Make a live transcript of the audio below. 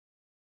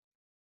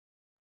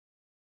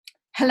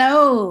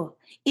Hello,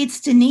 it's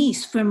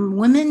Denise from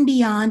Women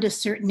Beyond a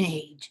Certain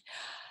Age.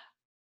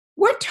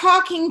 We're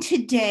talking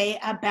today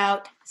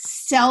about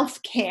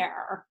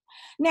self-care.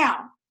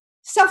 Now,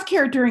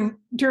 self-care during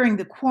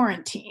the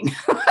quarantine.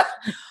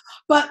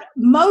 But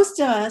most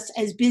of us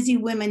as busy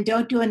women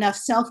don't do enough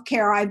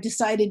self-care, I've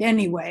decided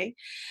anyway.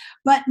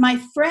 But my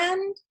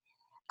friend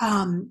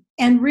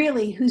and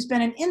really who's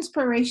been an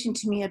inspiration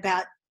to me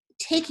about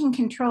taking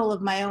control of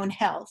my own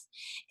health.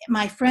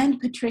 My friend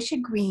Patricia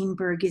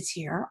Greenberg is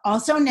here,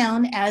 also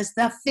known as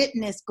the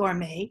Fitness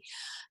Gourmet.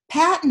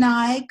 Pat and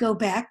I go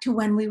back to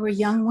when we were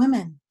young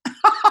women.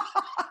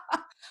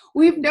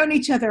 We've known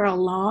each other a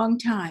long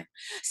time.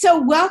 So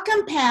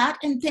welcome, Pat,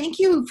 and thank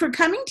you for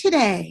coming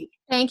today.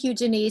 Thank you,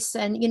 Denise.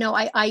 And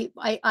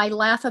I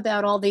laugh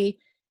about all the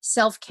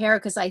self-care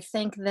because I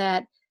think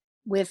that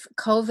with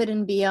COVID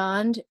and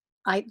beyond,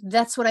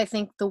 that's what I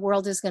think the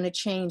world is going to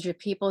change. If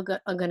people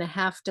are going to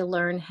have to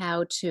learn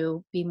how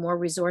to be more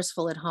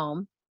resourceful at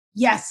home,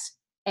 Yes.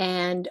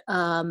 and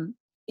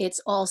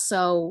it's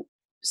also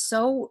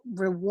so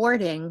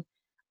rewarding,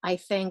 I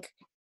think,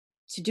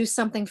 to do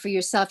something for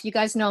yourself. You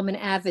guys know I'm an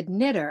avid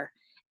knitter,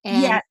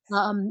 and Yes.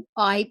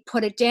 I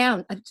put it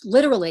down.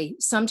 Literally,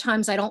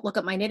 sometimes I don't look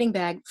at my knitting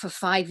bag for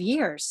 5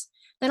 years.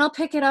 Then I'll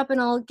pick it up and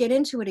I'll get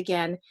into it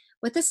again.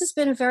 But this has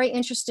been a very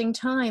interesting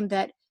time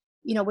that,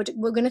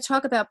 we're going to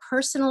talk about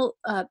personal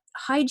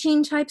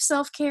hygiene type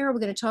self-care. We're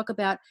going to talk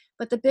about,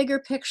 but the bigger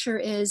picture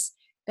is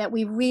that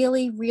we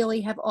really,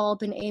 really have all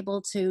been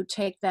able to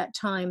take that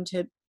time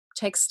to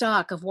take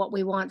stock of what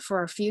we want for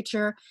our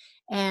future,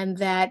 and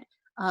that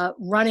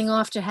running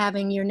off to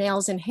having your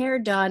nails and hair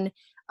done,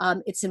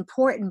 it's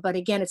important, but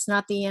again, it's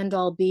not the end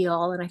all be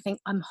all. And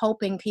I'm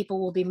hoping people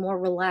will be more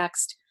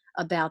relaxed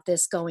about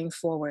this going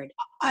forward.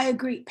 I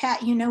agree.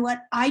 Pat, you know what?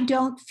 I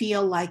don't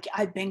feel like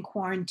I've been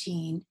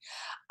quarantined.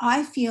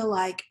 I feel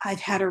like I've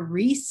had a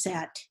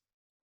reset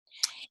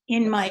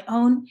in my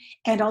own,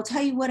 and I'll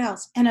tell you what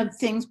else, and of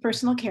things,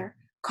 personal care,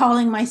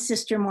 calling my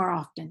sister more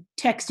often,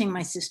 texting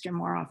my sister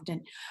more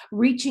often,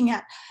 reaching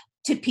out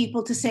to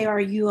people to say, are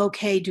you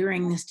okay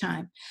during this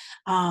time?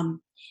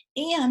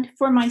 And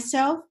for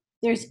myself,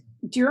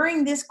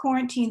 during this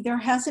quarantine, there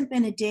hasn't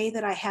been a day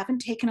that I haven't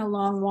taken a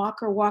long walk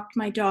or walked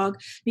my dog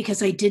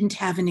because I didn't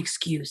have an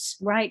excuse.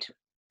 Right.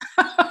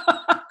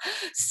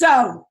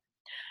 So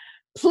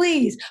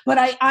please, but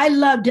I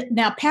loved it.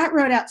 Now, Pat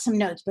wrote out some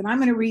notes, but I'm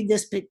going to read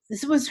this, but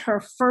this was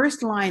her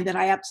first line that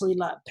I absolutely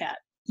love, Pat.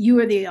 You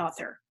are the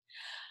author.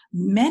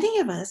 Many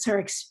of us are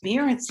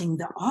experiencing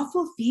the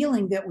awful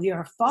feeling that we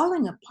are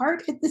falling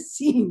apart at the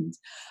seams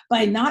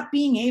by not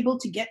being able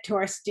to get to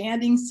our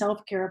standing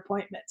self-care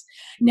appointments.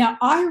 Now,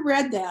 I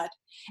read that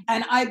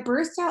and I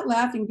burst out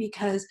laughing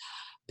because,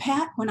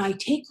 Pat, when I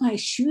take my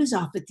shoes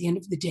off at the end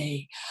of the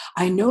day,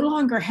 I no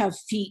longer have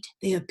feet.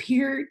 They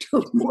appear to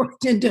have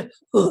morphed into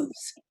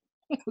hooves.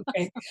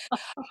 Okay.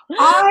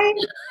 I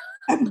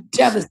am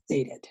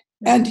devastated.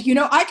 And,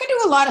 I can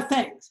do a lot of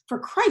things. For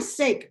Christ's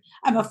sake,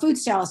 I'm a food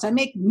stylist. I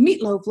make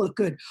meatloaf look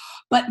good.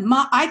 But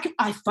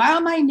I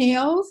file my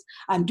nails.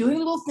 I'm doing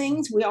little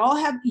things.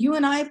 You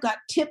and I have got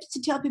tips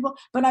to tell people.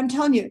 But I'm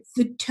telling you,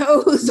 the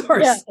toes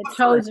are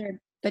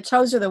the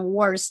toes are the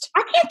worst.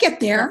 I can't get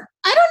there.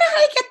 I don't know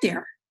how to get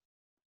there.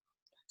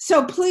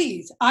 So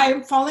please,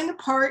 I'm falling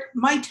apart.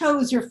 My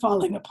toes are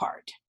falling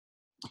apart.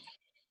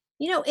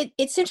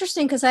 It's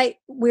interesting because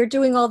we're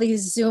doing all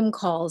these Zoom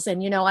calls,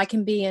 and I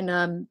can be in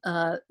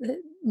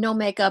no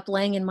makeup,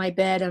 laying in my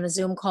bed on a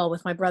Zoom call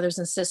with my brothers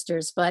and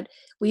sisters, but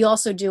we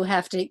also do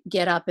have to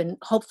get up and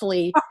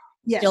hopefully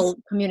Yes. still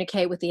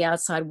communicate with the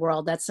outside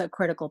world. That's a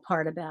critical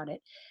part about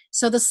it.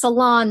 So the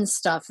salon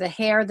stuff, the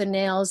hair, the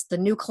nails, the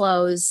new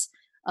clothes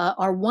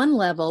are one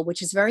level,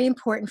 which is very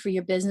important for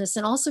your business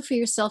and also for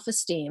your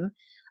self-esteem.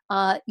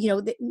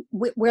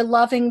 We're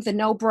loving the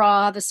no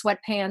bra, the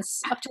sweatpants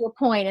up to a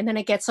point, and then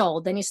it gets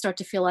old. Then you start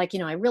to feel like,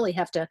 I really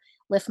have to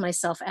lift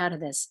myself out of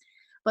this.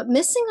 But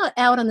missing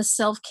out on the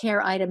self-care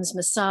items,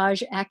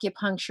 massage,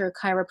 acupuncture,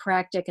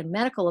 chiropractic, and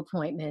medical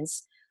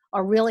appointments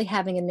are really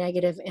having a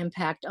negative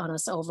impact on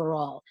us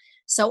overall.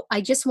 So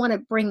I just want to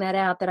bring that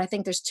out, that I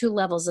think there's two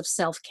levels of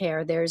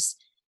self-care. There's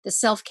the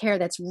self-care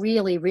that's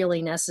really,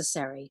 really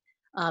necessary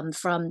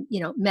from,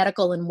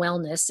 medical and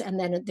wellness. And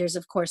then there's,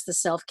 of course, the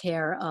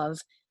self-care of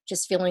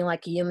just feeling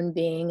like a human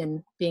being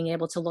and being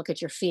able to look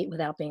at your feet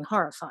without being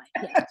horrified.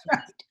 Yeah. That's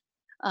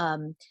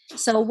right.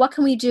 So what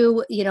can we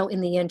do,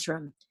 in the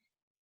interim?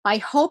 I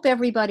hope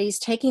everybody's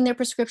taking their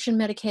prescription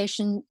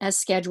medication as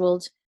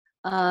scheduled.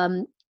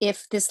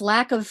 If this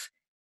lack of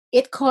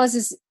it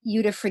causes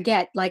you to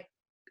forget, like,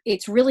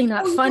 it's really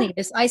not funny. Yeah.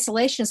 This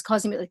isolation is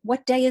causing me, like,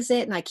 what day is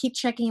it? And I keep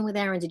checking in with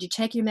Aaron. Did you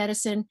take your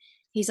medicine?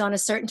 He's on a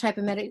certain type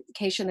of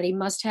medication that he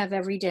must have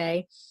every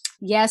day.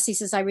 Yes, he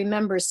says, I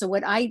remember. So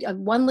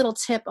one little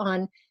tip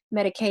on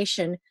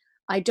medication,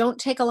 I don't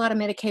take a lot of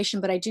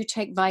medication, but I do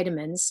take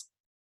vitamins.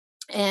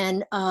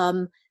 And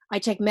I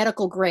take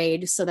medical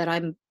grade so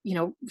that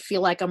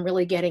feel like I'm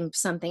really getting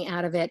something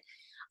out of it.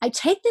 I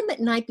take them at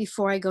night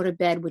before I go to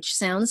bed, which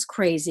sounds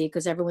crazy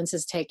because everyone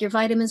says take your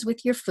vitamins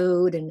with your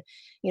food and,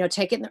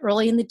 take it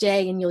early in the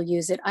day and you'll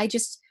use it. I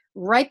just,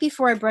 right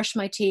before I brush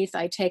my teeth,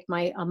 I take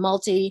my a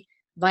multi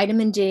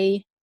vitamin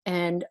D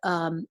and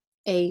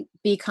a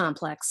B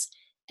complex.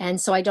 And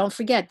so I don't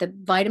forget the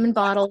vitamin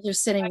bottles are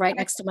sitting right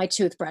next to my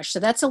toothbrush. So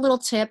that's a little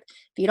tip.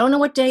 If you don't know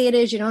what day it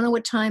is, you don't know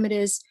what time it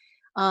is,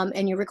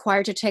 and you're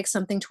required to take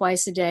something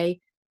twice a day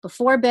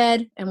before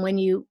bed and when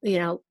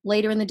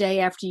later in the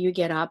day after you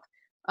get up,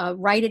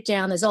 write it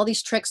down. There's all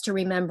these tricks to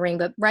remembering,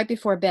 but right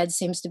before bed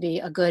seems to be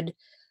a good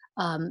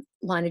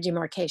line of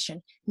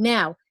demarcation.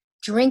 Now,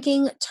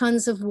 drinking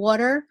tons of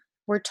water.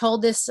 We're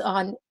told this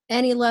on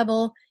any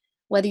level,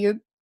 whether you're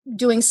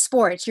doing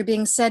sports, you're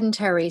being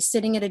sedentary,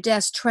 sitting at a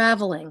desk,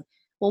 traveling.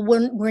 Well,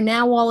 when we're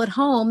now all at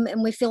home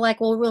and we feel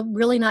like, well, we're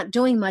really not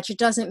doing much, it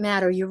doesn't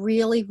matter. You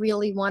really,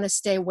 really want to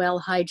stay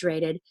well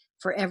hydrated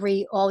for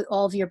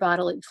all of your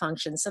bodily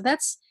functions. So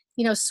that's,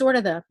 sort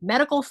of the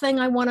medical thing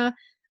I want to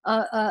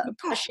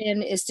push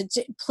in is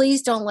to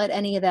please don't let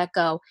any of that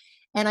go.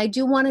 And I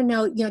do want to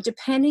note,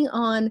 depending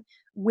on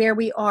where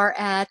we are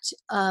at,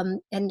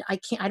 and I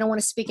don't want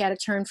to speak out of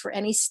turn for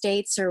any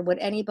states or what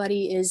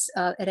anybody is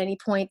at any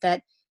point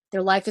that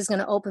their life is going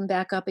to open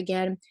back up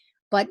again.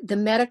 But the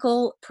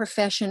medical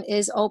profession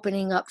is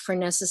opening up for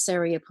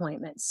necessary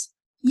appointments.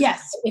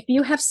 Yes. If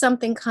you have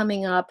something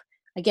coming up,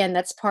 again,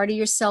 that's part of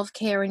your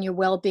self-care and your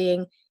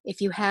well-being. If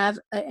you have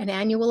an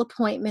annual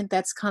appointment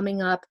that's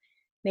coming up,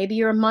 maybe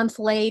you're a month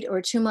late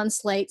or 2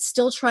 months late,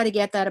 still try to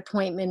get that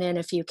appointment in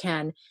if you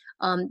can.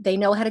 They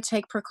know how to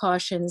take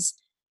precautions.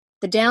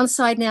 The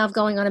downside now of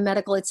going on a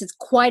medical, it's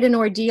quite an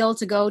ordeal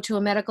to go to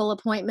a medical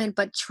appointment,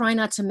 but try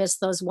not to miss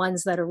those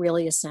ones that are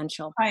really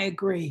essential. I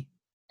agree.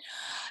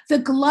 The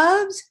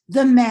gloves,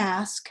 the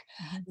mask,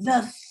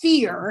 the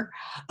fear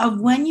of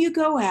when you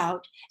go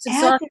out,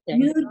 it's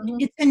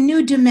a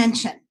new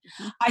dimension.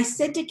 I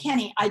said to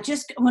Kenny,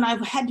 when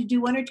I've had to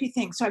do one or two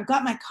things, so I've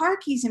got my car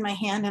keys in my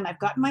hand and I've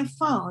got my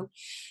phone.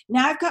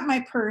 Now I've got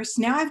my purse.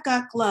 Now I've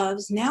got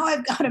gloves. Now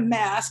I've got a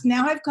mask.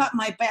 Now I've got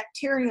my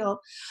bacterial,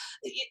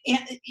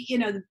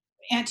 the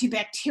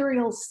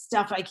antibacterial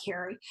stuff I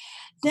carry.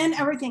 Then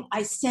everything,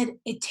 I said,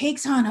 it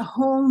takes on a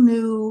whole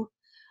new,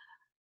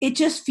 it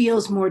just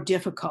feels more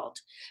difficult.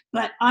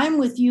 But I'm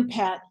with you,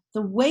 Pat.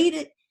 The way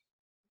that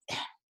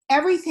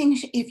everything,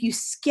 if you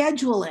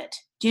schedule it,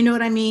 do you know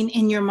what I mean,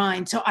 in your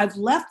mind? So I've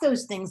left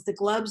those things, the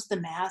gloves, the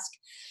mask,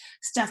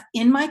 stuff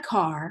in my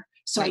car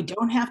so I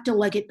don't have to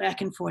lug it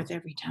back and forth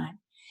every time.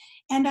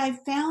 And I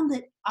found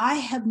that I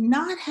have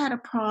not had a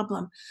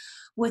problem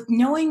with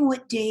knowing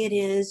what day it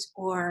is,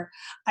 or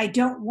I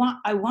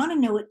want to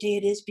know what day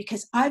it is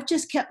because I've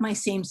just kept my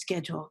same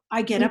schedule.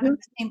 I get up at the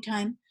same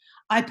time.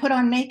 I put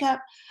on makeup,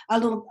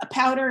 a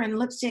powder and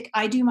lipstick.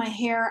 I do my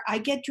hair. I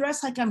get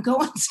dressed like I'm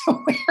going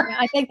somewhere. Yeah,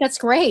 I think that's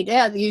great.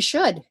 Yeah, you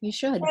should. You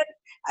should.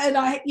 And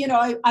I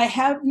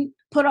haven't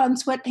put on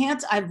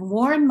sweatpants. I've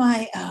worn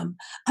my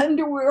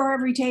underwear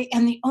every day.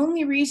 And the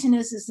only reason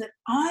is that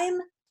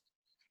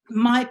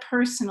my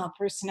personal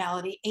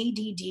personality,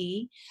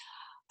 ADD,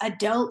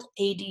 adult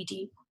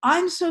ADD.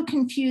 I'm so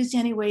confused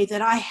anyway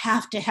that I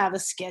have to have a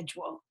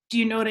schedule. Do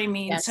you know what I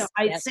mean? Yes, so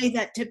I say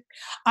that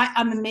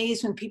I'm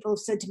amazed when people have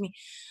said to me,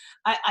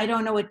 I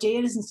don't know what day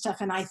it is and stuff.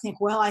 And I think,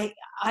 well,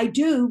 I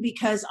do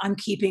because I'm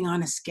keeping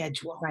on a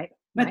schedule. Right.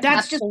 But right.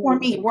 that's Absolutely. just for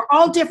me. We're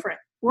all different.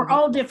 We're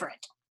all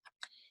different.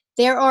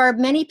 There are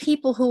many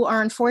people who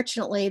are,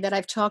 unfortunately, that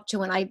I've talked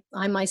to, and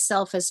I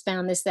myself has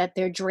found this, that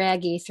they're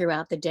draggy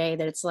throughout the day,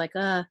 that it's like,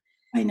 I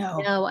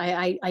know.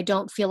 I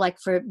don't feel like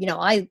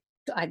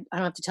I don't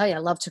have to tell you, I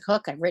love to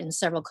cook. I've written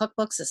several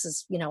cookbooks. This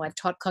is, I've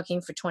taught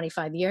cooking for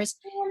 25 years.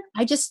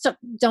 I just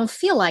don't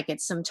feel like it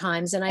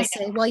sometimes. And I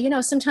say,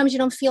 well, sometimes you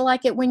don't feel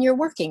like it when you're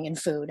working in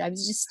food. I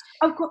was just,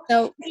 of course.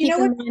 So keep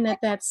in mind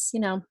that's.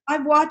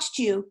 I've watched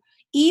you,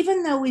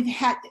 even though we've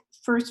had,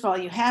 first of all,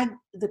 you had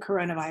the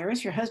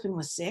coronavirus, your husband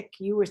was sick,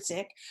 you were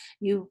sick,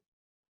 you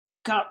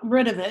got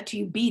rid of it,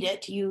 you beat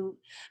it, you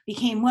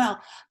became well.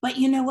 But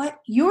you know what?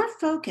 Your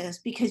focus,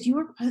 because you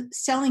were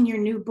selling your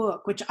new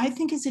book, which I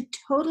think is a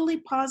totally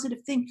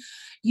positive thing,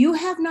 you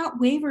have not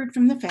wavered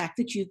from the fact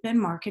that you've been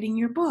marketing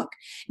your book.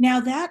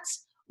 Now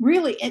that's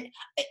really it.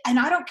 And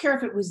I don't care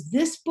if it was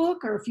this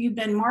book or if you've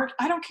been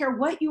I don't care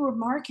what you were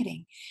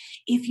marketing.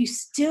 If you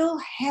still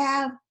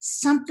have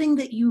something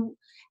that you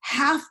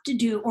have to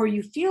do or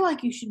you feel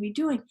like you should be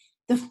doing,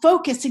 the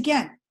focus,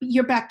 again,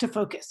 you're back to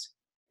focus.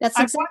 That's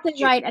exactly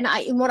right. And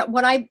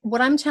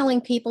what I'm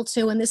telling people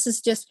too, and this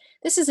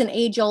is an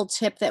age-old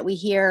tip that we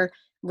hear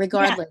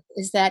regardless,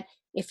 is that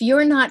if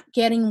you're not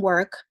getting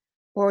work,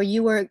 or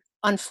you were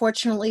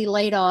unfortunately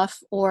laid off,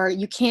 or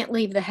you can't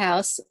leave the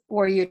house,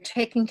 or you're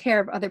taking care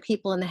of other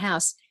people in the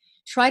house,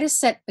 try to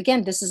set,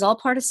 again, this is all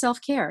part of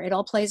self-care. It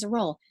all plays a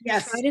role.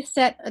 Yes. Try to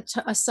set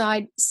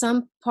aside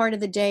some part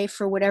of the day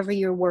for whatever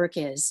your work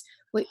is,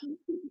 what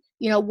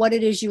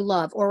it is you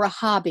love, or a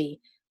hobby.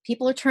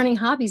 People are turning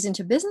hobbies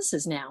into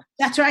businesses now.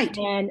 That's right.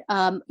 And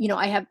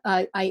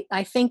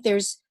I think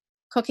there's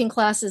cooking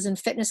classes and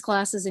fitness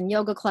classes and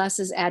yoga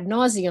classes ad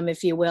nauseum,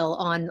 if you will,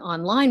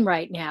 online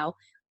right now.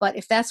 But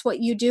if that's what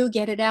you do,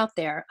 get it out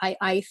there.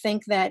 I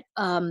think that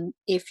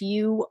if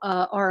you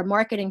are a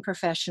marketing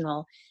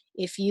professional,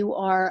 if you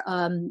are,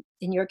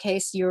 in your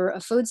case, you're a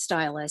food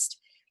stylist,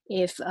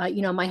 if,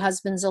 my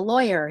husband's a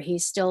lawyer,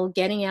 he's still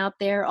getting out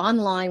there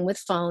online with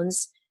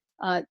phones,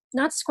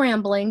 not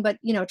scrambling, but,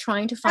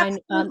 trying to find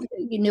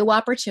Absolutely. new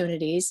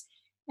opportunities.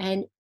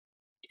 And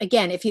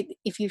again,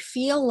 if you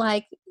feel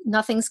like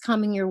nothing's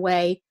coming your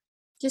way,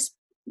 just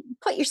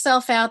put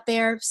yourself out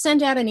there,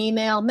 send out an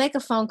email, make a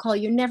phone call.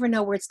 You never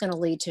know where it's going to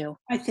lead to.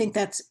 I think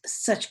that's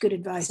such good So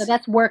advice.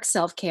 that's work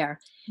self-care.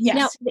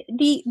 Now,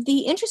 Yes. the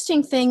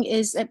interesting thing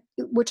is that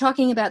we're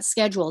talking about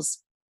schedules.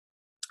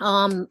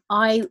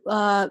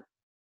 I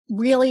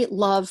really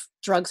love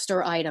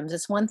drugstore items.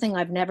 It's one thing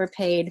I've never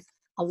paid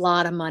a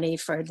lot of money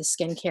for the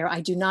skincare.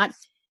 I do not.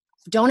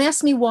 Don't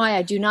ask me why.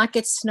 I do not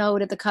get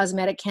snowed at the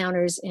cosmetic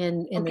counters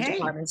in the Okay.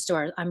 department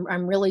store.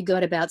 I'm really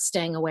good about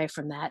staying away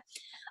from that.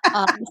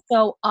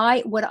 So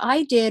what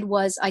I did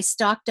was I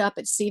stocked up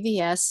at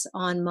CVS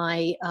on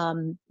my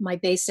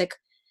basic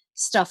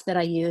stuff that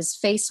I use.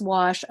 Face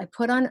wash. I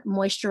put on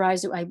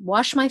moisturizer. I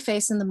wash my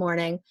face in the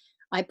morning.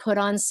 I put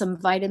on some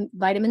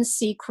vitamin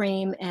C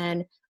cream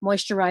and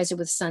moisturizer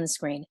with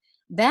sunscreen.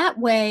 That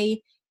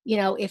way,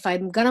 if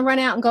I'm going to run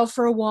out and go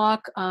for a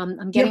walk, I'm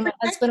You're getting my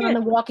husband on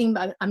protected. the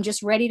walking, I'm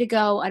just ready to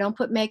go. I don't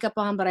put makeup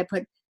on, but I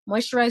put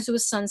moisturizer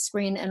with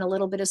sunscreen and a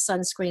little bit of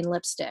sunscreen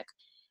lipstick.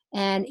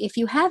 And if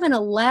you have an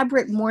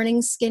elaborate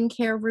morning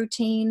skincare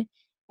routine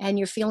and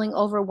you're feeling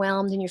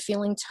overwhelmed and you're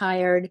feeling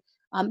tired,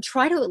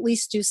 try to at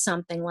least do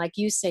something. Like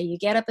you say, you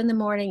get up in the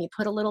morning, you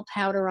put a little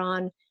powder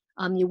on,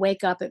 you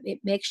wake up, it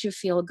makes you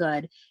feel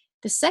good.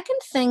 The second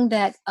thing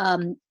that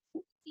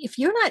if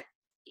you're not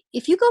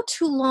if you go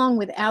too long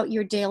without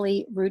your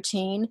daily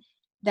routine,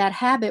 that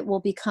habit will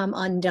become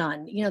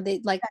undone.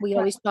 Like we Right.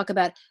 always talk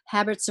about,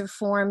 habits are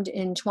formed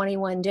in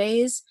 21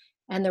 days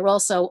and they're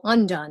also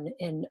undone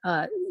in,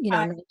 I,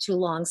 not too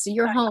long. So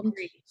you're I home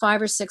agree.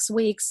 5 or 6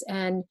 weeks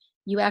and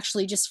you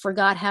actually just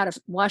forgot how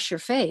to wash your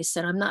face.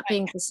 And I'm not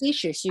being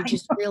facetious. You I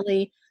just know.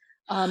 really,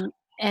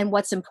 and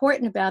what's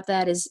important about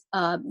that is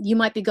you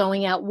might be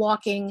going out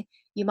walking,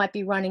 you might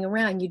be running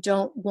around. You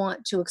don't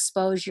want to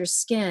expose your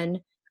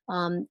skin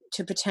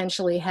to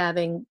potentially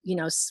having,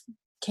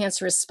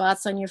 cancerous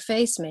spots on your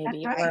face, That's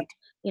maybe, or, right.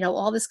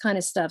 all this kind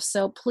of stuff.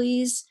 So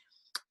please,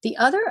 the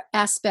other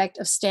aspect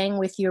of staying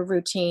with your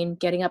routine,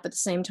 getting up at the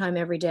same time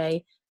every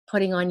day,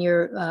 putting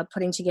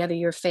together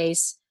your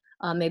face,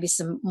 maybe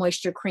some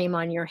moisture cream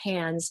on your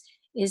hands,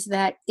 is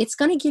that it's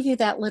going to give you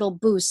that little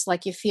boost,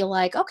 like you feel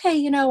like,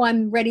 okay,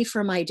 I'm ready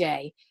for my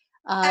day.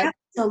 Uh,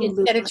 Instead of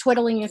Absolutely.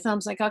 twiddling your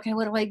thumbs, like, okay,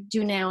 what do I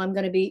do now? I'm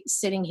going to be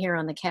sitting here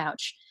on the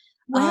couch.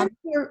 When Um,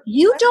 you're,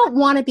 you don't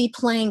want to be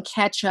playing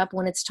catch up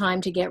when it's time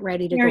to get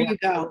ready to there go you out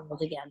to the go.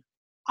 world again.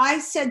 I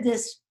said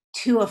this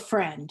to a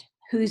friend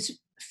who's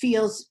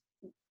feels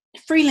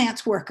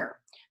freelance worker.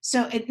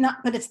 So it not,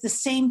 but it's the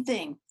same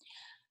thing.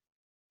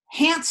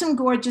 Handsome,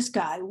 gorgeous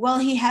guy. Well,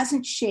 he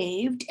hasn't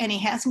shaved and he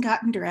hasn't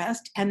gotten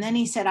dressed. And then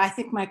he said, I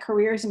think my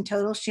career is in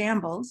total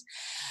shambles.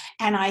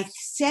 And I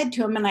said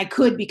to him, and I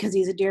could because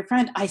he's a dear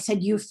friend, I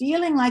said, you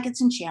feeling like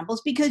it's in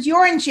shambles because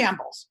you're in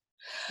shambles.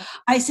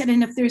 I said,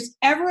 and if there's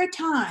ever a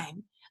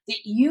time that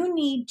you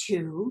need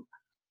to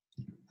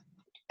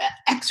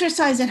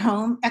exercise at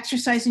home,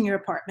 exercise in your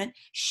apartment,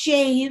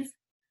 shave,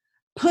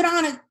 put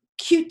on a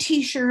cute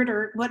t-shirt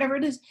or whatever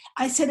it is,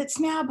 I said it's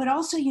now, but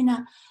also,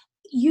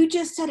 you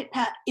just said it,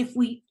 Pat, if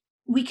we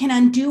can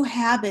undo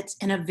habits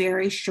in a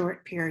very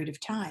short period of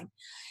time.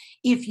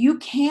 If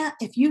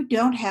you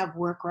don't have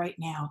work right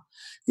now,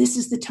 this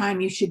is the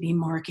time you should be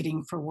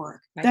marketing for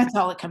work. Right. That's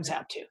all it comes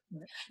out to.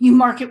 Right. You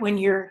market when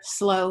you're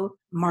slow,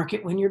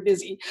 market when you're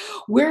busy.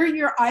 Wear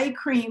your eye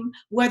cream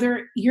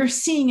whether you're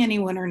seeing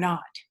anyone or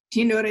not. Do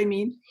you know what I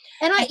mean?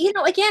 And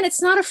again,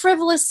 it's not a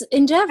frivolous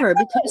endeavor,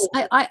 because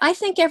I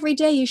think every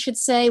day you should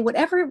say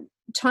whatever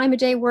time of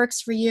day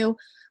works for you.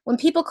 When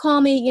people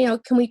call me,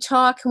 can we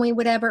talk? Can we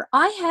whatever?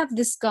 I have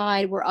this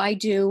guide where I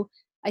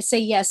say,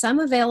 yes, I'm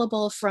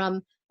available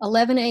from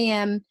 11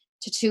 a.m.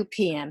 to 2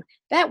 p.m.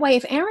 That way,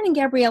 if Aaron and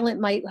Gabrielle,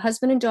 my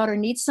husband and daughter,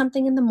 need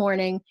something in the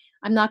morning,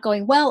 I'm not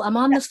going, well, I'm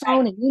on the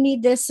phone and you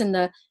need this and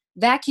the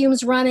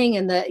vacuum's running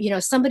and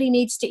somebody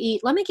needs to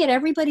eat. Let me get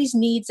everybody's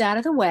needs out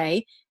of the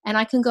way and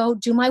I can go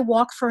do my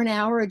walk for an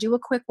hour or do a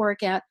quick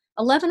workout.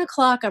 11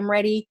 o'clock, I'm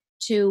ready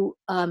to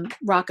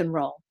rock and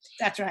roll.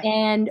 That's right.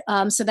 And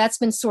so that's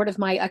been sort of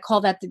I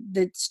call that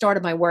the start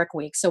of my work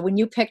week. So when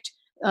you picked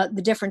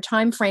the different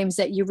time frames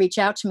that you reach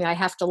out to me, I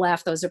have to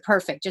laugh. Those are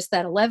perfect. Just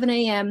that 11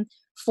 a.m.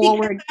 Because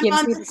forward I'm gives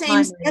on me the the same time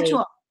I need.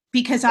 schedule,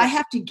 because I Yeah.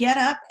 have to get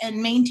up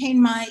and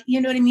maintain my, you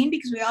know what I mean?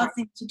 Because we all have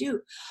things to do.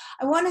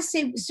 I want to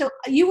say, so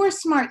you were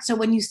smart. So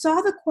when you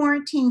saw the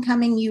quarantine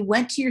coming, you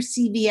went to your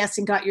CVS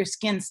and got your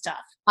skin stuff.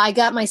 I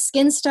got my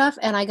skin stuff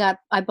and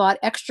I bought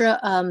extra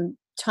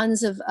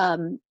tons of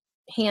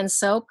hand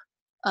soap,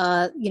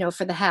 for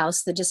the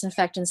house, the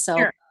disinfectant soap.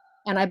 Sure.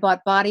 And I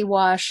bought body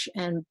wash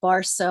and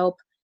bar soap.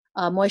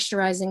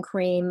 moisturizing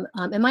cream.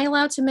 Am I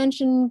allowed to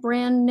mention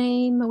brand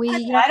name? Are we?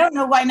 I don't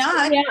know why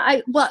not.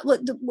 Yeah,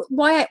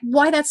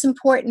 why that's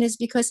important is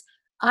because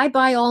I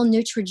buy all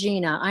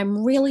Neutrogena.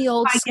 I'm really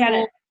old I get it.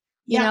 school.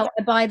 Yep.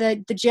 I buy the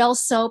gel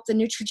soap, the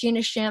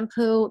Neutrogena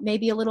shampoo,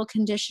 maybe a little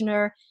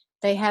conditioner.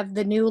 They have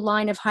the new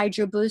line of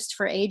Hydro Boost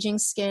for aging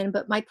skin.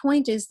 But my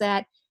point is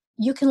that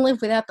you can live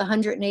without the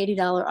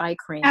 $180 eye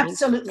cream.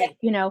 Absolutely.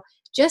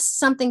 Just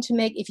something to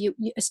make,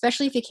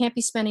 especially if you can't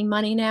be spending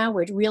money now,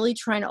 we're really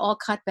trying to all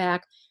cut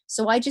back.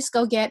 So I just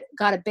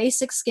got a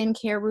basic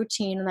skincare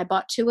routine, and I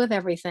bought 2 of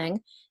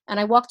everything,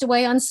 and I walked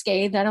away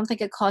unscathed. I don't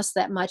think it costs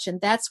that much.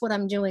 And that's what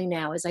I'm doing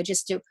now is I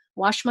just do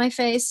wash my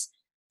face,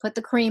 put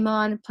the cream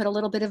on, put a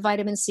little bit of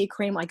vitamin C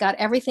cream. I got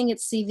everything at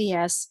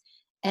CVS.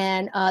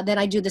 And then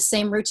I do the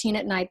same routine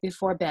at night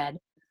before bed.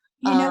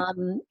 You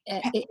know,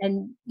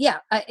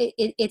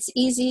 It's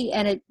easy,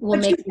 and it will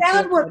but make you you feel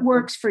found what good.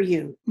 works for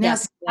you. Now,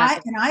 Yes,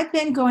 exactly. I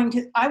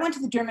went to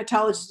the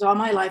dermatologist all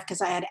my life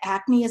because I had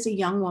acne as a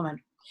young woman.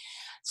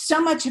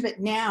 So much of it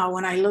now,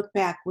 when I look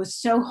back, was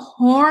so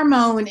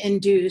hormone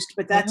induced,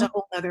 but that's Mhm. a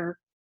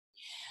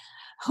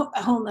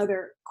whole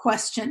nother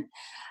question,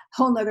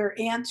 whole nother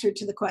answer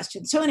to the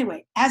question. So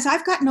anyway, as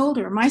I've gotten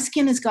older, my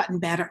skin has gotten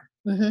better.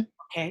 Mhm.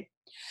 Okay.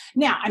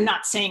 Now, I'm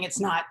not saying it's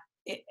not,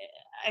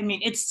 I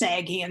mean, it's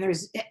saggy and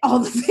there's all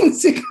the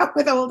things that come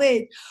with old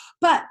age.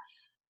 But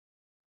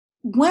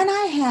when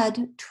I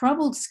had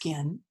troubled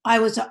skin,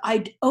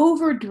 I'd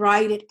over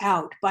dried it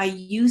out by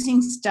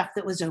using stuff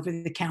that was over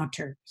the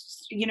counter.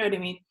 You know what I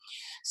mean?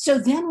 So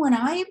then when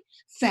I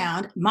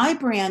found my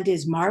brand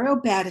is Mario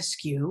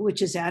Badescu,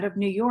 which is out of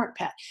New York,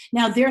 Pat.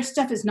 Now their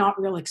stuff is not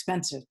real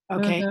expensive,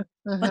 okay? Mhm.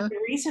 But Mhm. the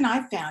reason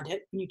I found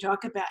it, when you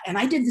talk about, and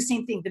I did the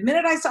same thing. The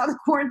minute I saw the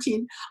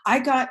quarantine, I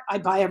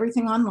buy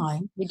everything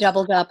online. You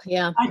doubled up,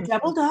 yeah. I Mhm.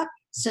 doubled up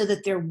so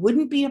that there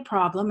wouldn't be a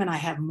problem, and I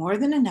have more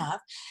than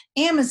enough.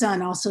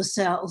 Amazon also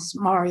sells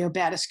Mario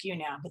Badescu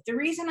now, but the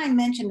reason I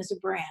mention as a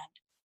brand,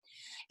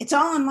 it's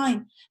all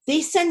online.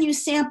 They send you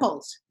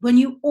samples. When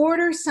you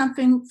order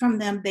something from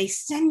them, they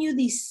send you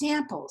these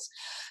samples.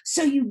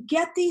 So you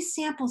get these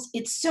samples.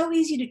 It's so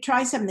easy to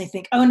try something. They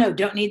think, oh no,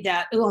 don't need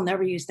that. Oh, I'll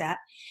never use that.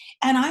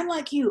 And I'm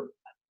like you,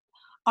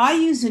 I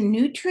use a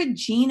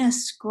Neutrogena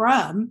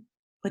scrub,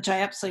 which I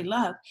absolutely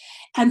love.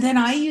 And then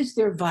I use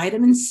their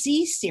vitamin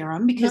C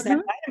serum because that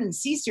Mhm. vitamin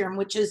C serum,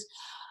 which is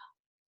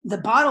the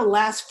bottle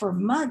lasts for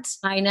months.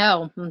 I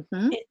know.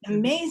 Mhm. It's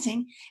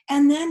amazing.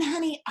 And then,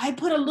 honey, I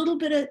put a little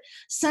bit of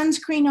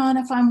sunscreen on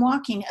if I'm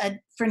walking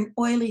for an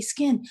oily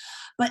skin.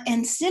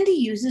 And Cindy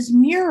uses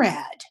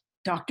Murad,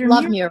 Dr.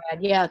 Love Murad.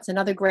 Murad. Yeah, it's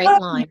another great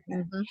line.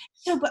 Mhm.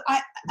 So, but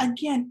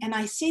again, and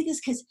I say this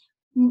because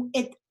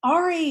at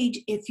our age,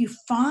 if you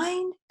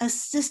find a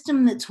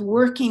system that's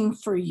working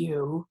for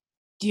you,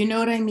 do you know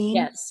what I mean?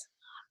 Yes.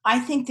 I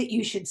think that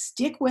you should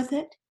stick with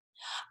it.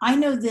 I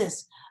know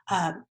this.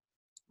 Uh,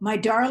 my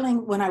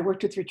darling, when I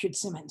worked with Richard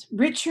Simmons,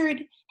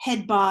 Richard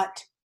had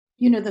bought,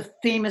 the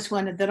famous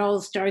one that all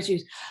the stars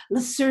use,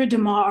 Le Sur de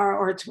Mar,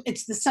 or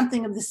it's the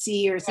something of the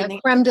sea or something.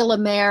 Creme de la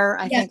Mer,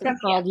 I Yes, think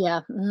it's called. Yeah.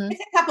 Mhm. it's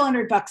a couple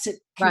 $100 it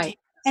Right. contains.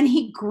 And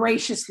he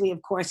graciously,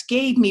 of course,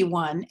 gave me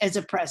one as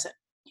a present.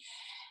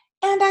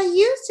 And I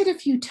used it a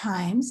few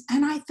times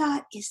and I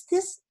thought, is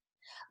this,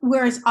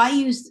 whereas I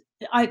use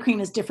eye cream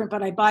is different,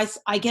 but I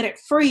get it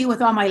free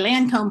with all my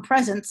Lancome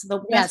presents, the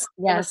best Yes.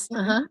 one I've Yes.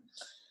 ever done. Uh-huh.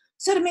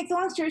 So to make the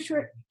long story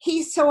short,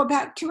 so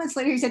about 2 months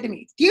later, he said to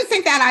me, do you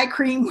think that eye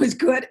cream was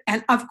good?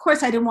 And of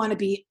course I didn't want to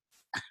be,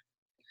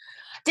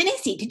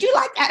 Denise, did you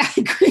like that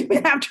eye cream?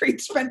 And after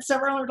he'd spent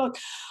several $100,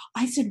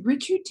 I said,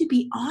 Richard, to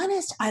be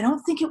honest, I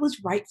don't think it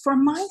was right for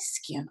my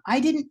skin. I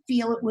didn't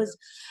feel it was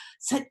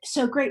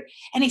so great.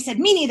 And he said,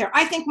 me neither.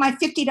 I think my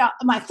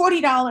my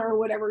 $40 or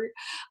whatever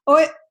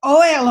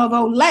oil of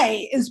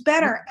Olay is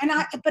better.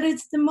 But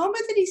it's the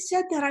moment that he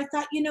said that, I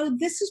thought,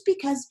 this is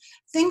because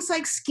things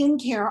like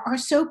skincare are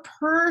so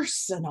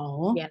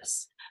personal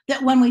Yes.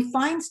 that when we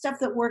find stuff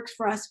that works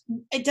for us,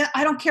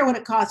 I don't care what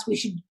it costs. We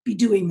should be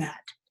doing that.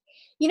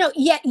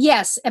 Yeah,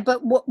 yes, but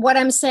what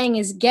I'm saying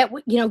is get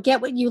what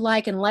you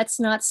like, and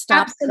let's not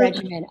stop the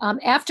Absolutely. regimen.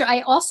 After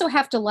I also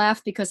have to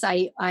laugh because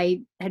I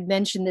had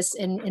mentioned this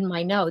in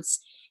my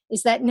notes,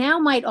 is that now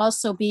might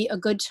also be a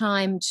good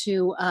time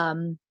to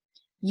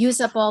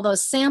use up all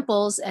those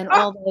samples and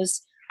Oh, all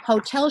those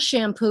hotel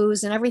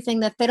shampoos and everything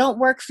that they don't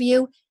work for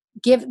you.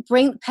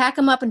 Pack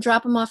them up and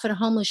drop them off at a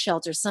homeless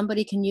shelter.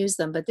 Somebody can use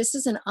them, but this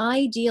is an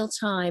ideal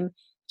time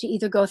to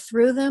either go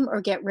through them or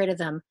get rid of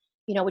them.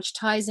 Which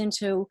ties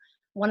into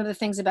one of the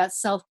things about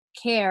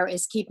self-care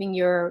is keeping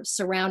your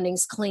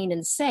surroundings clean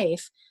and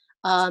safe.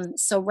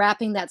 So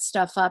wrapping that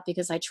stuff up,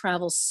 because I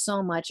travel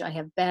so much, I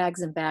have bags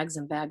and bags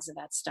and bags of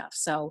that stuff.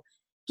 So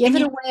give and it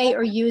you away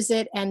or use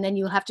it, and then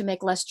you'll have to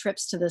make less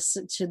trips to the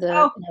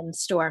oh,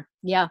 store.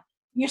 Yeah.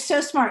 you're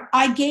so smart.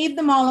 I gave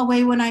them all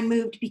away when I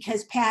moved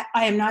because, Pat,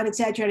 I am not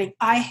exaggerating.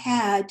 I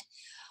had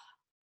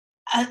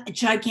a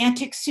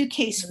gigantic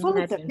suitcase full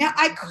of them. Imagine. Now,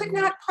 I I can could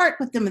imagine. not part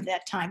with them at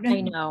that time. I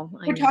And know.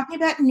 I we're know. talking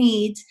about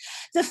needs.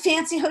 The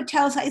fancy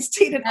hotels I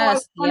stayed at, oh, I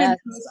Yes. wanted Yes.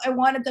 those. I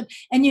wanted them.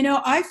 And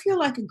I feel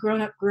like a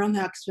grown-up girl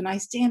now because when I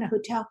stay in a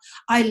hotel,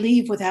 I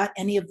leave without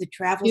any of the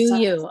travel Do size.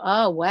 you?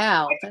 Oh,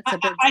 wow. That's a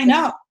big I step.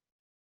 know.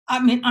 I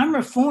mean, I'm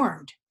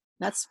reformed.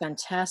 That's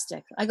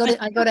fantastic. I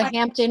But go to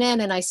Hampton Inn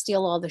and I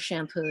steal all the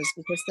shampoos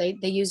because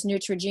they use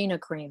Neutrogena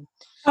cream.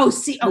 well, Yeah,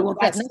 that's isn't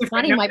that different.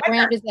 funny? No My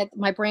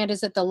brand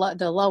is at the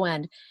low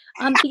end.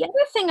 The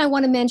other thing I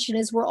want to mention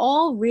is we're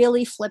all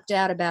really flipped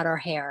out about our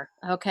hair.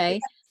 Okay,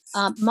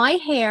 my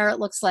hair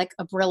looks like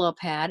a Brillo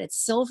pad.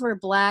 It's silver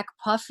black,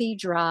 puffy,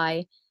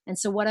 dry. And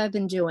so what I've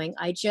been doing,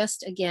 I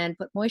just again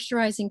put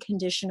moisturizing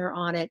conditioner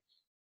on it.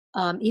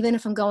 Even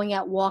if I'm going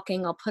out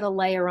walking, I'll put a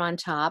layer on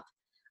top.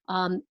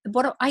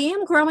 But I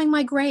am growing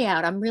my gray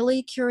out. I'm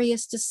really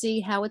curious to see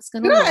how it's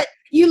going to look. Good.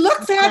 You look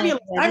I'm playing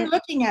fabulous. with I'm it.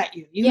 looking at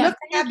you. You Yeah, look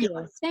thank you.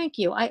 fabulous. Thank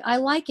you. I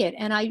like it.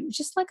 And I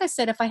just like I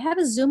said, if I have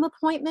a Zoom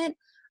appointment,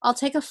 I'll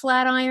take a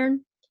flat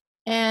iron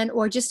and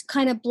or just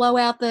kind of blow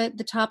out the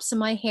tops of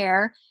my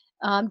hair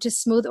to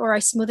smooth or I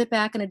smooth it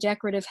back in a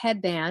decorative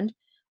headband.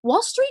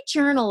 Wall Street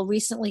Journal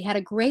recently had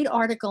a great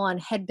article on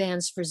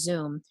headbands for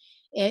Zoom.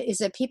 Is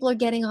that people are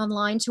getting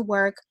online to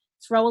work,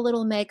 throw a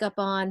little makeup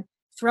on,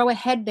 throw a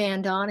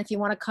headband on if you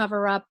want to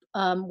cover up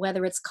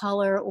whether it's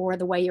color or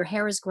the way your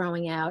hair is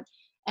growing out.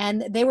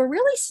 And they were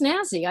really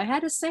snazzy. I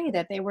had to say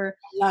that they were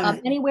Love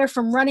it. anywhere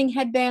from running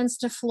headbands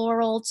to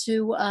floral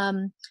to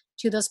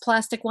those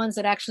plastic ones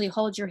that actually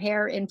hold your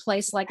hair in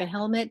place like a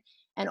helmet,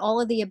 and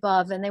all of the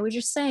above. And they were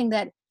just saying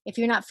that if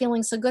you're not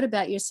feeling so good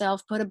about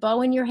yourself, put a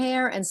bow in your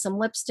hair and some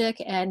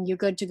lipstick, and you're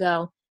good to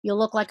go. You'll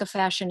look like a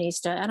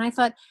fashionista. And I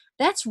thought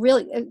that's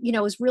really,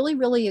 is really,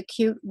 really a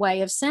cute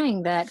way of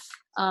saying that.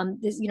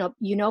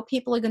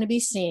 People are going to be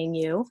seeing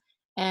you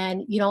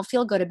and you don't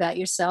feel good about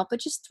yourself, but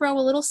just throw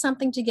a little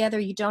something together.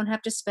 You don't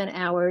have to spend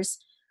hours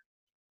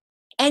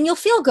and you'll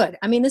feel good.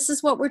 I mean, this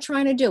is what we're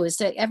trying to do is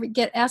to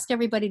ask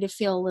everybody to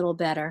feel a little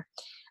better.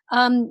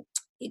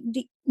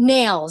 The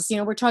nails,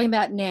 we're talking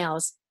about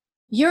nails.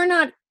 You're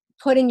not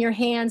putting your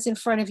hands in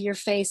front of your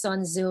face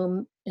on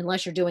Zoom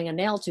unless you're doing a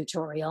nail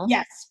tutorial.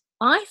 Yes.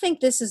 I think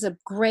this is a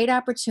great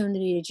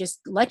opportunity to just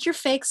let your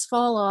fakes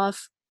fall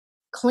off,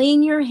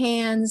 clean your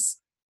hands,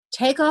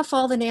 take off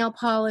all the nail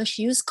polish,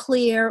 use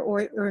clear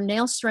or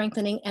nail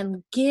strengthening,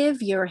 and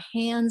give your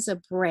hands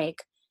a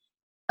break.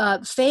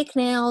 Fake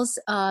nails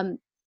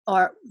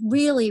are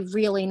really,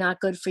 really not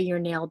good for your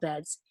nail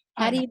beds.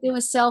 How do you do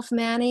a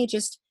self-mani?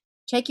 Just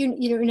take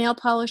your nail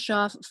polish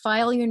off,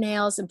 file your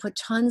nails, and put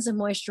tons of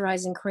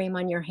moisturizing cream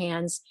on your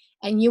hands.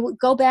 And you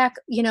go back,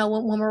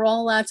 when we're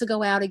all allowed to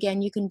go out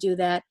again, you can do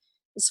that.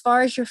 As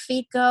far as your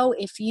feet go,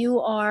 if you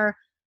are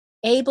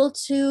able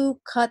to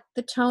cut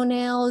the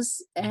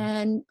toenails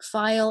and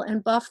file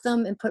and buff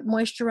them and put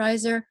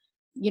moisturizer,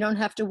 you don't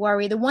have to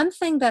worry. The one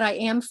thing that I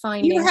am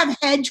finding— You have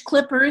hedge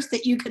clippers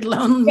that you could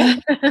loan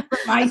me for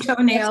my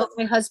toenails. That's what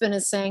my husband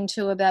is saying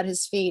too about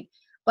his feet.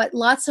 But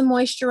lots of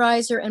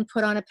moisturizer and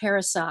put on a pair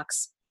of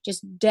socks.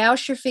 Just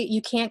douse your feet.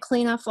 You can't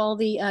clean off all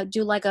the,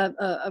 do like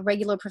a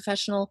regular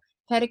professional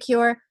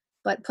pedicure,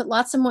 but put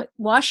lots of,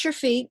 wash your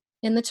feet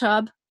in the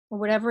tub or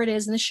whatever it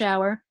is in the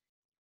shower.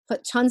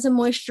 Put tons of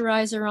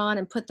moisturizer on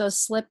and put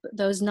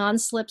those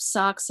non-slip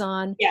socks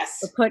on.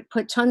 Yes. Or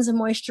put tons of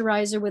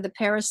moisturizer with a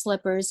pair of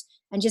slippers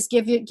and just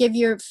give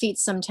your feet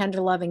some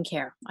tender loving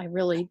care.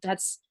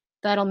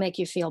 That'll make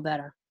you feel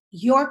better.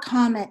 Your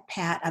comment,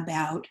 Pat,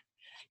 about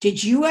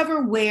did you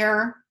ever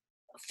wear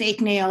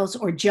fake nails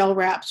or gel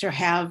wraps or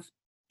have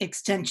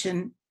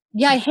extension?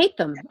 Yeah, I hate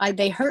them.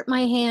 They hurt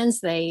my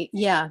hands. I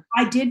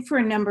did for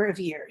a number of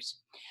years.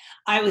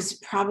 I was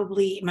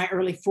probably in my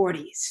early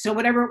 40s. So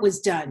whatever it was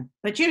done.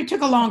 But it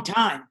took a long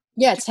time.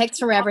 Yeah, it takes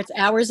forever. It's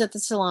hours at the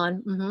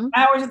salon. Mm-hmm.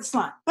 Hours at the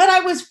salon. But I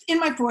was in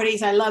my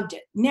 40s. I loved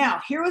it.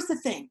 Now, here was the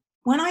thing.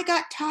 When I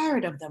got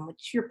tired of them,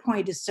 which your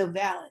point is so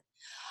valid,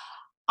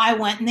 I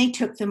went and they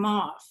took them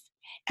off.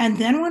 And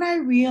then when I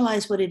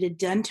realized what it had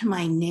done to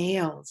my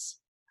nails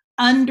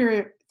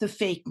under the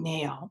fake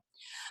nail,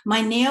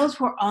 my nails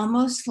were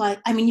almost like,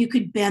 you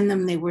could bend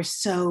them. They were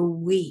so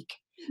weak.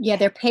 Yeah,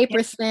 they're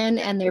paper thin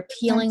and they're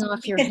peeling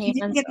off your hands. You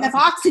didn't get enough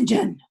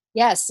oxygen.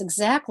 Yes,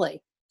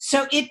 exactly.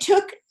 So it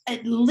took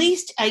at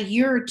least a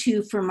year or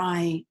two for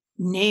my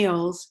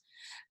nails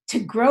to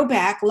grow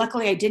back.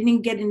 Luckily, I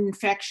didn't get an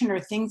infection or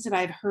things that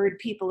I've heard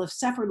people have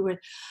suffered with.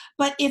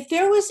 But if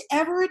there was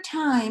ever a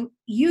time,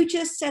 you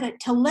just said it,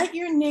 to let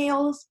your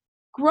nails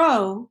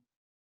grow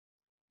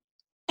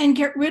and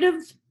get rid of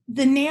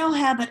the nail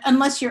habit,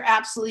 unless you're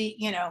absolutely,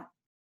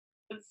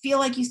 feel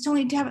like you still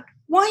need to have it.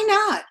 Why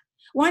not?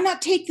 Why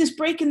not take this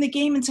break in the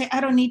game and say,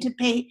 I don't need to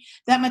pay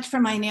that much for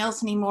my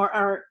nails anymore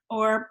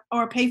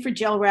or pay for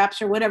gel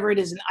wraps or whatever it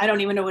is. And I don't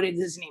even know what it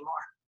is anymore.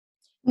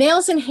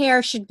 Nails and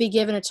hair should be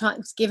given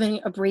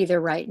a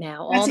breather right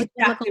now. That's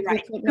exactly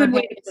right. Good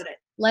way to put it.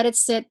 Let it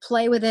sit,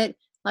 play with it.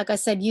 Like I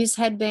said, use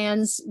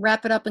headbands,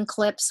 wrap it up in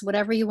clips,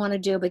 whatever you want to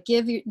do. But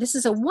this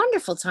is a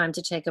wonderful time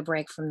to take a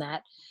break from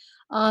that.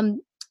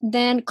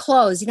 Then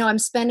clothes. I'm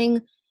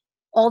spending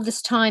all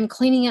this time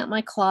cleaning out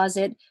my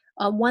closet.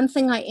 One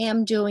thing I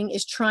am doing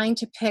is trying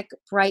to pick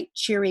bright,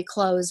 cheery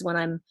clothes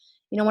when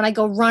when I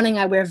go running,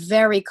 I wear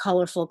very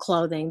colorful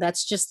clothing.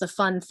 That's just the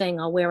fun thing.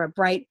 I'll wear a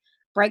bright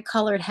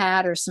colored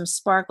hat or some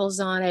sparkles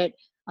on it.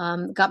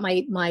 Got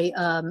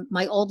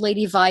my old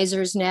lady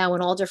visors now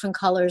in all different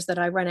colors that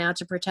I run out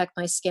to protect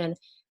my skin.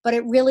 But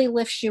it really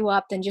lifts you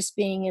up than just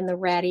being in the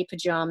ratty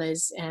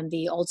pajamas and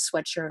the old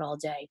sweatshirt all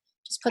day.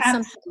 Just put something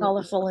Absolutely.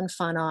 colorful and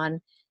fun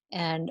on,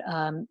 and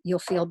you'll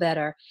feel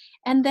better.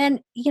 And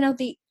then,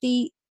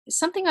 the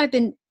something I've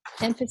been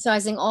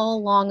emphasizing all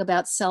along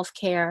about self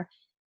care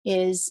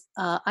is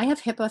I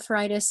have hip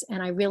arthritis,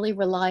 and I really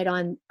relied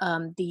on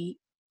the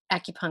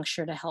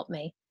acupuncture to help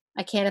me.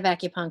 I can't have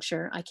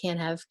acupuncture. I can't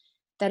have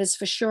that is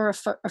for sure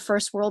a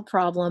first world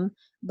problem,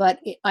 but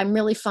I'm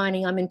really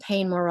finding I'm in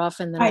pain more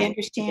often than I I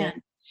used to be.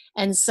 understand.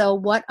 And so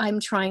what I'm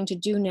trying to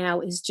do now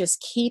is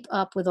just keep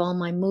up with all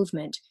my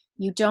movement.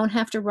 You don't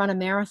have to run a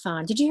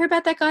marathon. Did you hear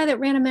about that guy that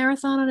ran a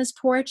marathon on his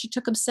porch? It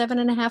took him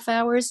 7.5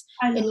 hours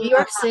I in New love.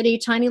 York City,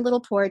 tiny little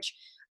porch.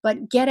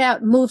 But get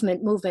out,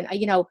 movement.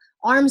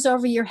 Arms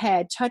over your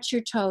head, touch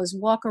your toes,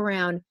 walk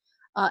around.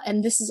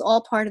 And this is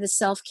all part of the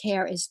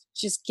self-care is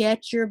just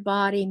get your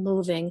body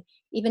moving.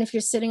 Even if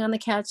you're sitting on the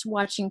couch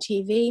watching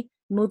TV,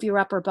 move your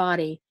upper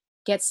body.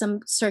 Get some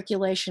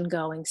circulation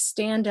going.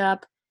 Stand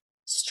up,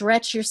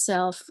 stretch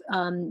yourself.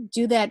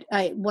 Do that.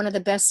 One of the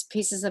best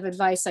pieces of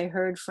advice I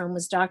heard from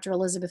was Dr.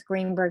 Elizabeth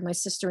Greenberg, my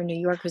sister in New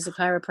York, who's a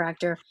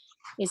chiropractor,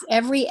 is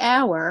every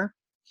hour,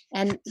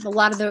 and a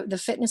lot of the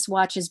fitness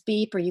watches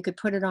beep, or you could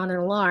put it on an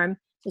alarm,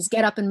 is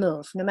get up and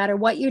move. No matter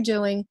what you're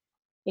doing,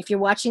 if you're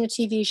watching a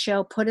TV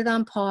show, put it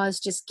on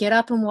pause, just get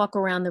up and walk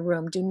around the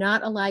room. Do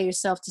not allow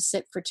yourself to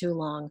sit for too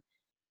long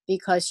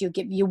because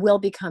you will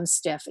become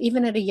stiff.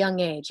 Even at a young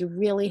age, you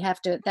really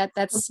have to, that's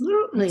an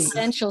Absolutely.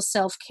 essential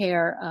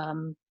self-care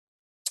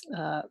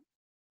uh,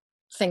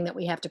 thing that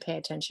we have to pay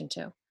attention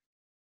to.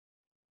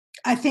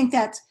 I think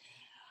that's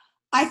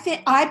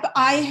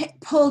I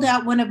pulled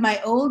out one of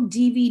my old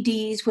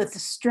DVDs with the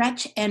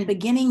stretch and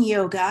beginning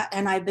yoga,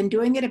 and I've been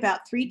doing it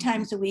about 3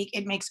 times a week.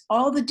 It makes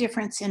all the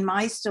difference in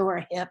my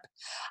sore hip.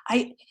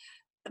 I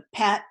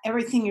Pat,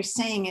 everything you're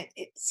saying,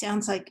 it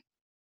sounds like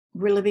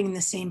we're living in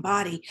the same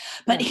body.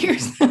 But Yeah.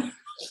 here's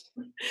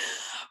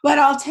but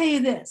I'll tell you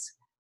this.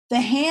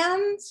 The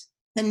hands,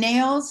 the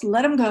nails,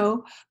 let them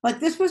go. But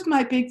this was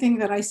my big thing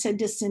that I said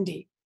to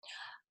Cindy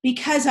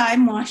because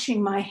I'm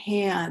washing my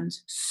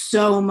hands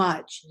so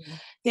much. Mhm.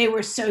 They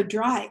were so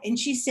dry. And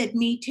she said,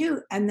 me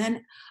too. And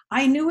then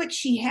I knew what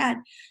she had.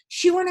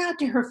 She went out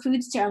to her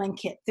food styling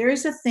kit. There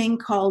is a thing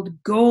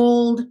called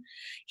Gold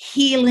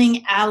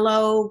Healing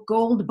Aloe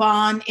Gold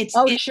Bond.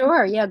 Oh,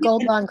 sure. Yeah,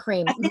 Gold Bond I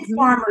cream. think Mhm.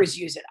 farmers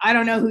use it. I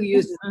don't know who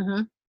uses it.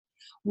 Mhm.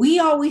 We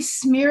always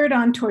smear it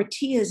on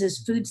tortillas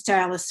as food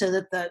stylists so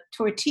that the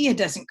tortilla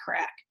doesn't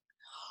crack.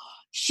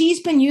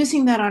 She's been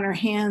using that on her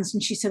hands,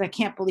 and she said, I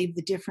can't believe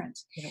the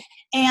difference. Yeah.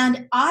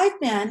 And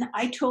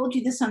I told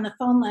you this on the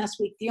phone last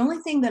week. The only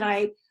thing that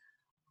I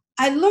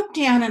look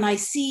down and I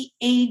see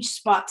age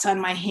spots on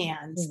my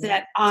hands Mhm.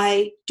 that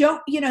I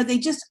don't, they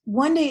just,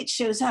 one day it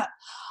shows up.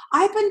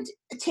 I've been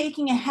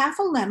taking a half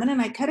a lemon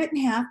and I cut it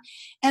in half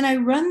and I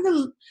run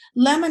the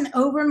lemon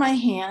over my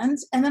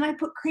hands and then I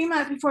put cream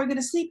on it before I go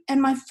to sleep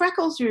and my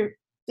freckles are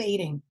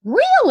fading.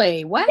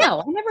 Really?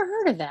 Wow. I never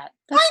heard of that.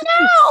 I That's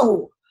nice.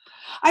 know.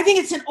 I think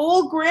it's an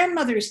old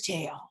grandmother's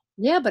tale.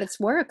 Yeah, but it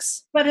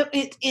works. But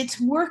it's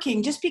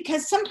working just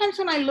because sometimes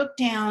when I look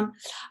down,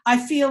 I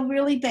feel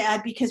really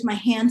bad because my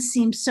hands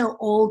seem so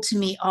old to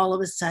me all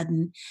of a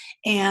sudden.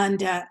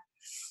 And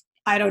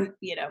I don't,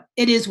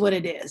 it is what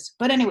it is.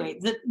 But anyway,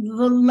 the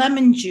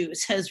lemon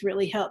juice has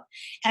really helped.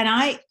 And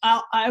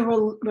I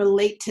will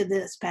relate to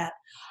this, Pat.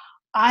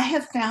 I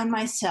have found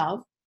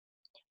myself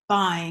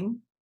buying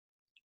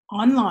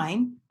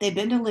online, they've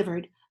been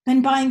delivered,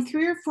 been buying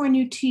 3 or 4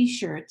 new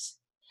t-shirts,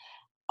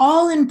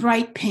 all in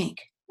bright pink.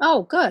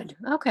 Oh, good.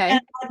 And Okay.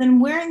 I've been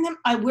wearing them.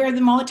 I wear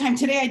them all the time.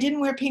 Today I didn't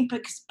wear pink,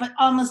 but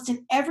almost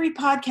in every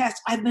podcast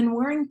I've been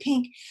wearing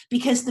pink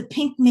because the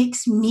pink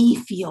makes me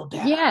feel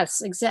better.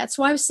 Yes, exactly. That's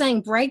why I was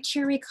saying bright,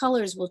 cheery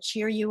colors will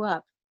cheer you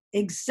up.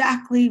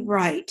 Exactly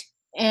right.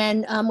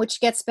 And which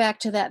gets back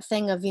to that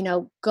thing of,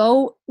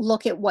 go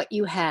look at what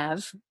you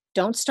have.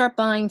 Don't start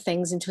buying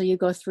things until you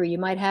go through. You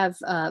might have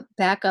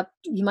backup.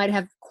 You might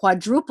have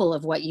quadruple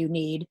of what you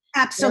need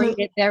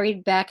Absolutely.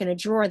 buried back in a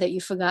drawer that you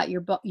forgot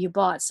you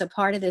bought. So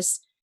part of this,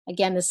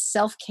 again, this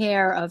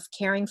self-care of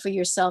caring for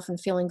yourself and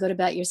feeling good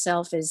about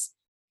yourself is,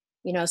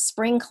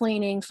 spring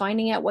cleaning,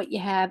 finding out what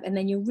you have, and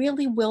then you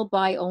really will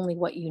buy only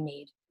what you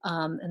need.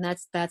 And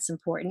that's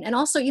important. And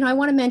also, I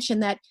want to mention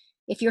that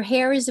if your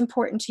hair is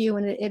important to you,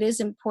 and it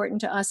is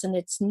important to us, and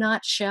it's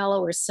not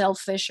shallow or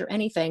selfish or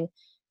anything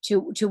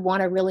to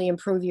want to really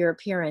improve your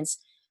appearance,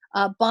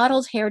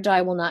 bottled hair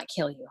dye will not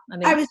kill you. I I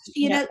mean,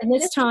 was, in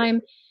this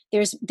time,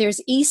 there's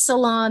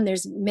Salon,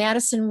 there's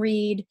Madison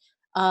Reed.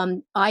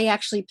 I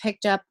actually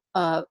picked up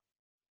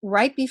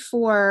right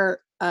before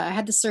I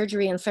had the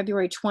surgery on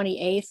February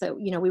 28th that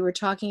we were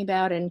talking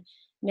about, and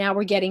now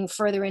we're getting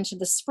further into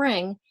the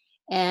spring.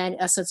 And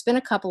so it's been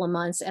a couple of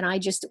months. And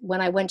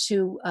when I went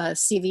to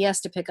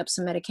CVS to pick up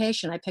some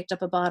medication, I picked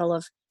up a bottle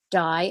of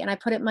dye and I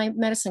put it in my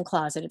medicine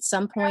closet. At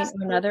some point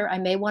or another, I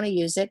may want to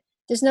use it.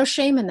 There's no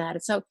shame in that.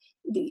 It's so,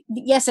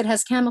 yes, it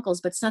has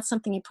chemicals, but it's not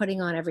something you're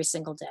putting on every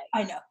single day.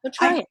 I know. So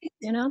try it,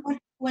 you know?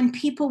 When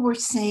people were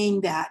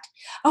saying that,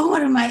 oh,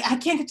 I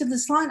can't get to the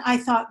salon. I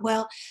thought,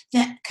 well,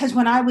 that because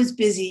when I was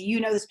busy, you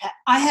know this, Pat,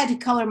 I had to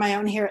color my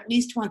own hair at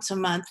least once a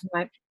month.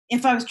 Right.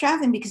 If I was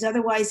traveling, because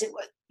otherwise it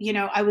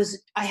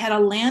was, I had a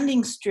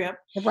landing strip.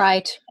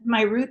 Right.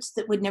 My roots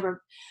that would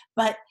never,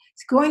 but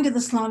going to the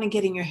salon and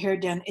getting your hair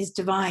done is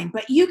divine.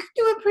 But you can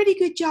do a pretty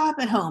good job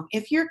at home.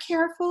 If you're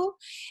careful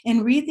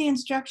and read the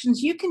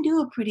instructions, you can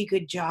do a pretty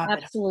good job at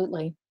home.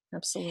 Absolutely.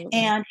 Absolutely.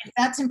 And if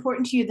that's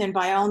important to you, then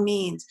by all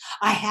means.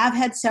 I have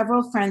had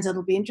several friends,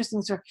 it'll be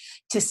interesting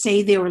to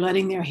say they were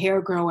letting their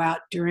hair grow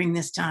out during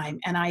this time.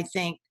 And I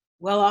think,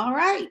 well, all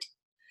right.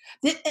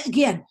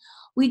 Again,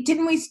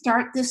 didn't we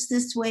start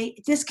this way?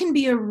 This can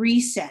be a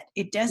reset.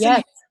 It doesn't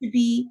have to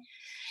be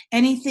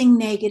anything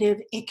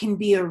negative. It can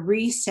be a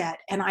reset.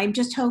 And I'm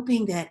just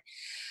hoping that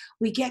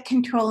we get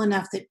control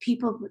enough that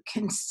people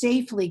can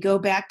safely go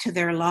back to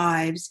their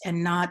lives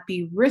and not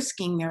be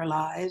risking their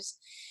lives,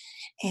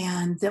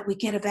 and that we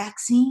get a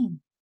vaccine.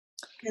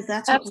 Because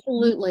that's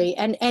absolutely.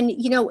 And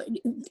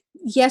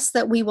yes,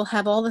 that we will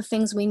have all the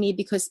things we need,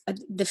 because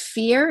the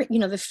fear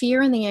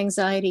and the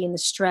anxiety and the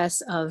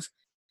stress of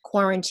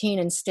quarantine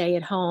and stay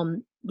at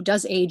home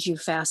does age you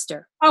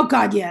faster. Oh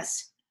God,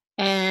 yes.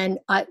 And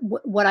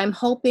what I'm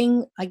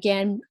hoping,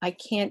 again, I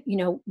can't,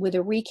 with a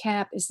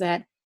recap, is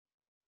that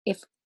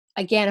if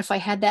I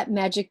had that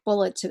magic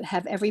bullet to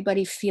have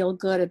everybody feel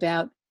good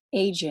about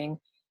aging,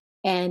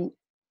 and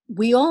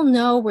we all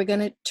know we're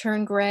going to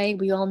turn gray.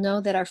 We all know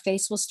that our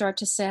face will start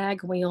to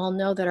sag. We all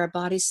know that our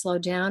bodies slow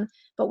down,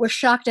 but we're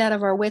shocked out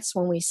of our wits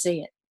when we see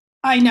it.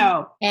 I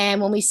know.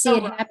 And when we see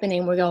it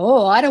happening, we go,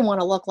 oh, I don't want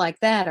to look like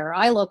that, or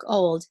I look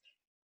old.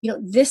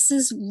 This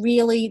is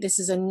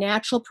a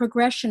natural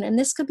progression. And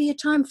this could be a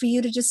time for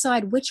you to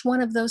decide which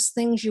one of those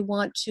things you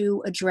want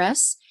to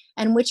address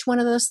and which one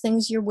of those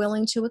things you're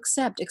willing to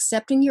accept.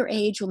 Accepting your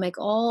age will make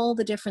all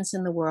the difference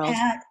in the world.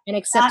 And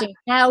accepting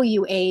how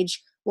you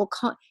age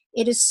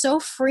it is so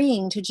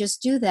freeing to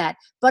just do that.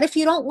 But if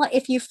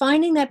you're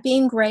finding that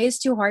being gray is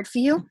too hard for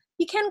you,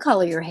 you can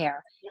color your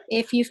hair.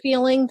 If you're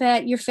feeling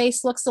that your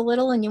face looks a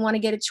little and you want to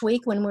get a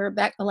tweak when we're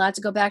allowed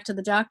to go back to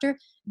the doctor,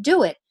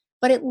 do it.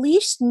 But at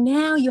least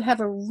now you have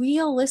a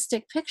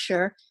realistic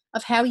picture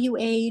of how you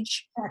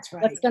age. That's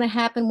right. What's going to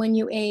happen when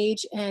you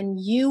age, and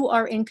you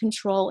are in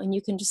control and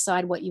you can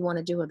decide what you want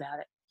to do about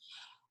it.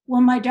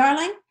 Well, my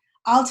darling,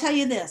 I'll tell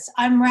you this.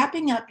 I'm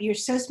wrapping up. You're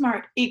so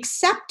smart.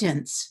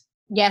 Acceptance.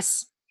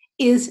 Yes.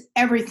 Is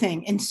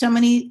everything in so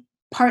many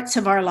parts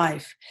of our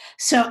life.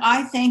 So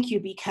I thank you,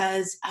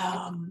 because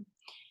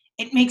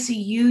it makes a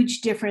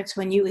huge difference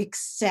when you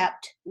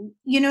accept,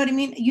 you know what I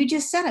mean? You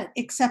just said it,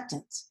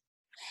 acceptance.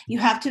 You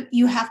have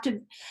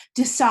to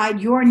decide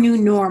your new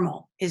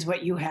normal is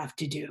what you have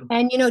to do.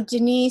 And,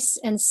 Denise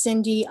and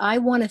Cindy, I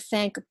want to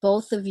thank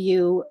both of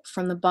you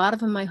from the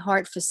bottom of my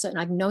heart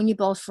I've known you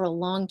both for a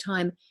long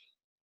time.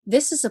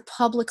 This is a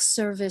public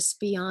service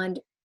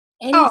beyond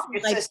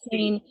anything I've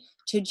seen.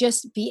 To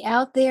just be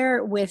out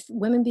there with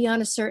Women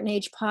Beyond a Certain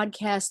Age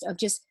podcast, of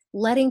just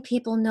letting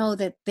people know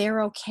that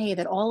they're okay,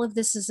 that all of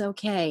this is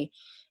okay.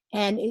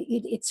 And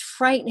it's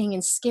frightening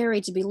and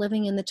scary to be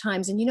living in the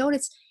times. And you know what?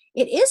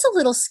 It is a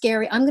little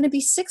scary. I'm going to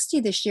be 60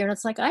 this year. And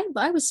it's like,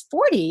 I was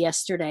 40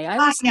 yesterday.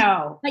 I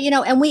know.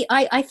 And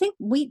I think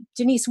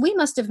Denise, we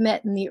must have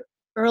met in the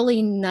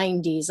early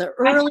 90s, or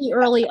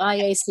early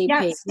IACP.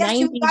 Yes,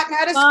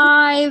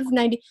 95,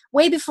 90,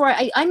 way before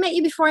I met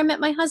you, before I met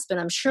my husband,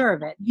 I'm sure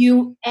of it.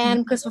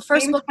 And because the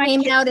first book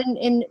came out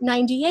in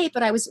 98,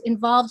 but I was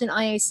involved in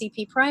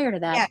IACP prior to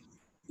that. Yeah.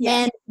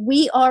 Yes. And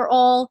we are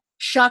all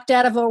shocked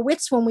out of our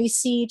wits when we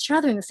see each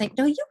other and think,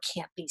 no, you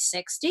can't be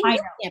 60. You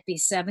can't be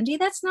 70.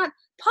 That's not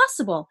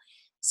possible.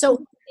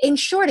 So in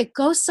short, it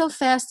goes so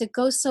fast, it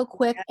goes so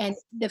quick. Yes. And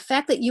the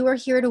fact that you are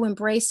here to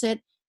embrace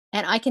it,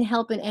 and I can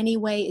help in any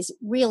way, is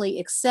really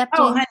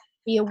accepting,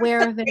 be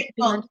aware of it, be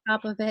on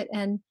top of it,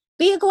 and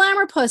be a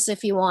glamour puss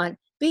if you want,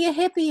 be a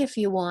hippie if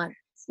you want,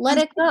 let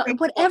it go.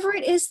 Whatever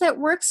it is that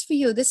works for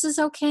you, this is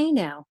okay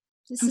now.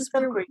 I'm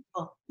so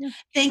grateful. Yeah.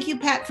 Thank you,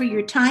 Pat, for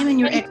your time and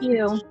your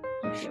expertise.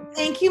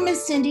 Thank you,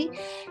 Miss Cindy.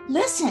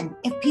 Listen,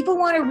 if people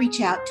want to reach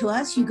out to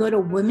us, you go to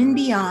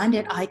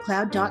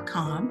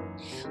womenbeyond@icloud.com.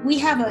 We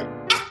have an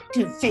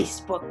active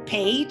Facebook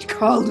page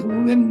called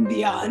Women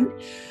Beyond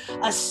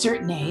a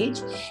Certain Age.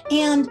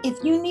 And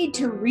if you need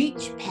to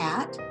reach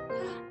Pat,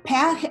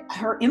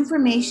 her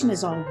information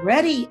is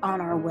already on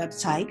our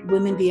website,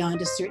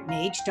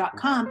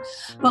 womenbeyondacertainage.com,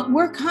 but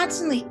we're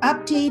constantly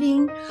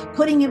updating,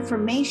 putting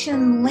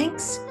information,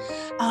 links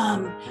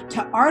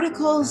to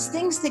articles,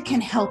 things that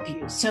can help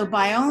you. So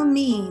by all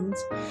means,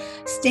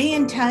 stay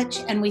in touch,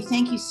 and we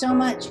thank you so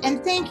much.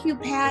 And thank you,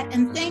 Pat,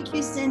 and thank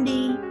you,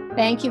 Cindy.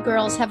 Thank you,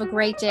 girls. Have a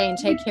great day and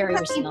take care of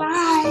yourselves.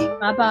 Bye.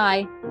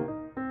 Bye-bye.